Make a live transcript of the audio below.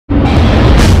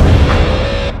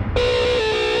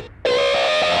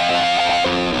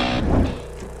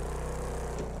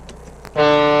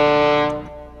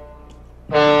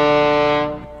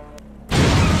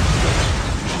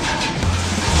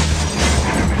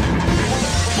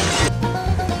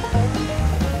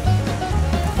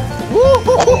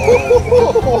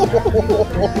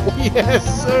Yes,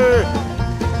 sir.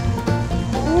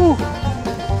 Ooh.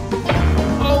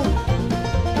 Oh.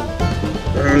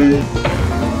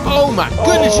 Oh my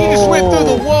goodness, you just went through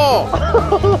the wall.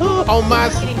 Oh my.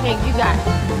 Guinea pig, you got it.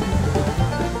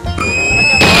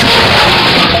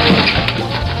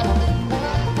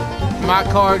 My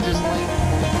car just.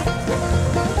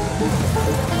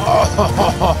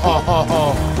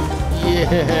 Oh,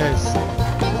 yes.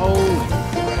 Oh.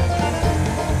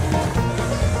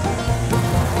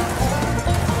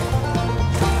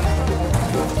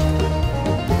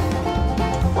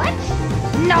 What?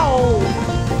 No.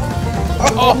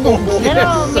 Oh, yes,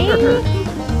 Little me. sir.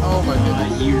 Oh my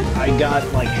goodness. I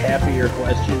got like half of your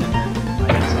question and then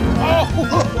I had something.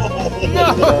 Oh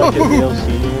no.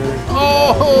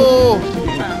 Oh.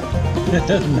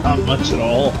 Not much at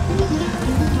all.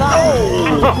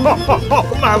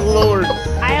 Oh my lord.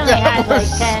 I only had like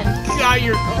 10. God,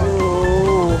 you're.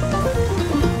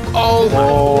 Oh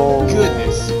my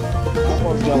goodness. That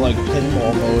one's got like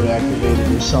pinball mode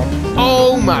activated or something.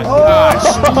 Oh my gosh.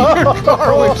 Your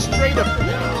car went straight up.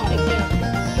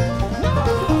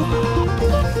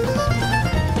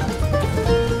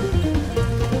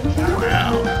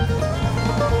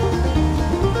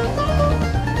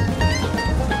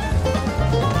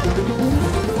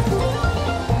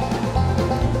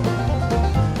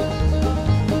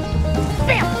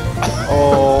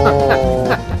 Oh.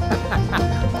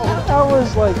 That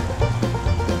was like.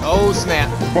 Oh snap.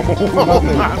 Oh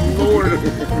my lord.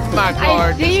 My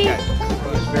car just see. got.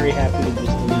 I was very happy to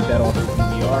just delete that off the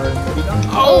DVR and be done.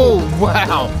 Oh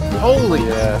wow. Holy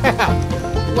Yeah. crap.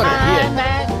 What a hit. I'm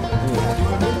at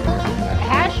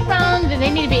hash browns and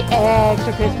they need to be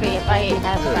extra crispy if I eat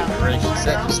hash Good browns. gracious,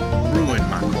 that just ruined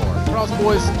my car. Cross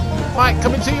boys. Mike,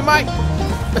 coming to you, Mike.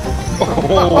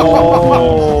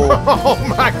 Oh. Oh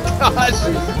my gosh.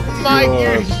 Mike,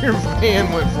 your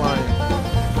van went flying.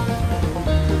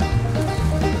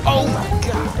 Oh my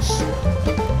gosh.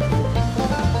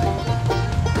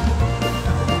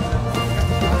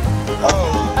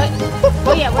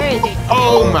 Oh yeah, where is he?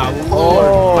 Oh my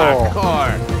lord, my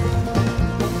car.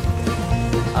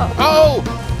 Oh!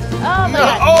 Oh my No,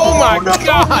 god. oh my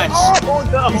gosh! Oh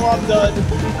no, I'm done.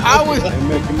 I was. Hey,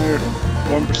 Mick, come here.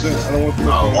 1%. I don't want to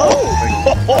miss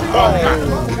Oh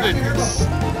my goodness!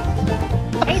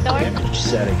 Hey Thor. Damage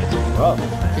setting, it's rough.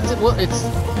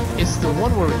 It's the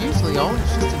one we're usually on.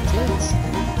 It's just intense.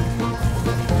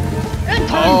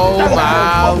 Oh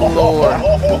my lord!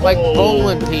 Like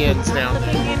bowling pins down there.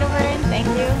 Flipping it over in, thank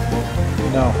you.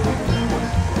 No.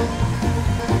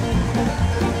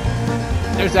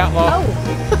 There's Outlaw. Oh.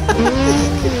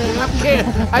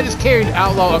 I just carried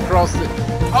Outlaw across the.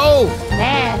 Oh!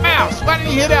 Man. Mouse! Why did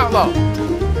you hit Outlaw?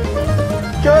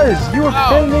 Guys, you were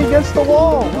pinning me against the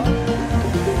wall.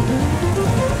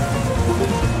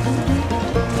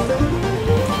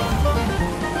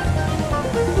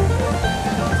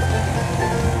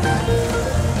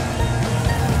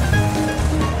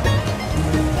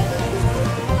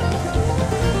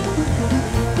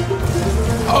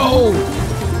 Oh!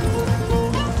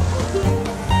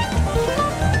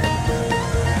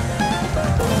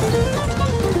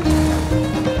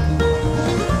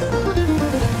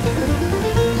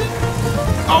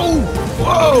 Oh!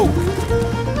 Whoa!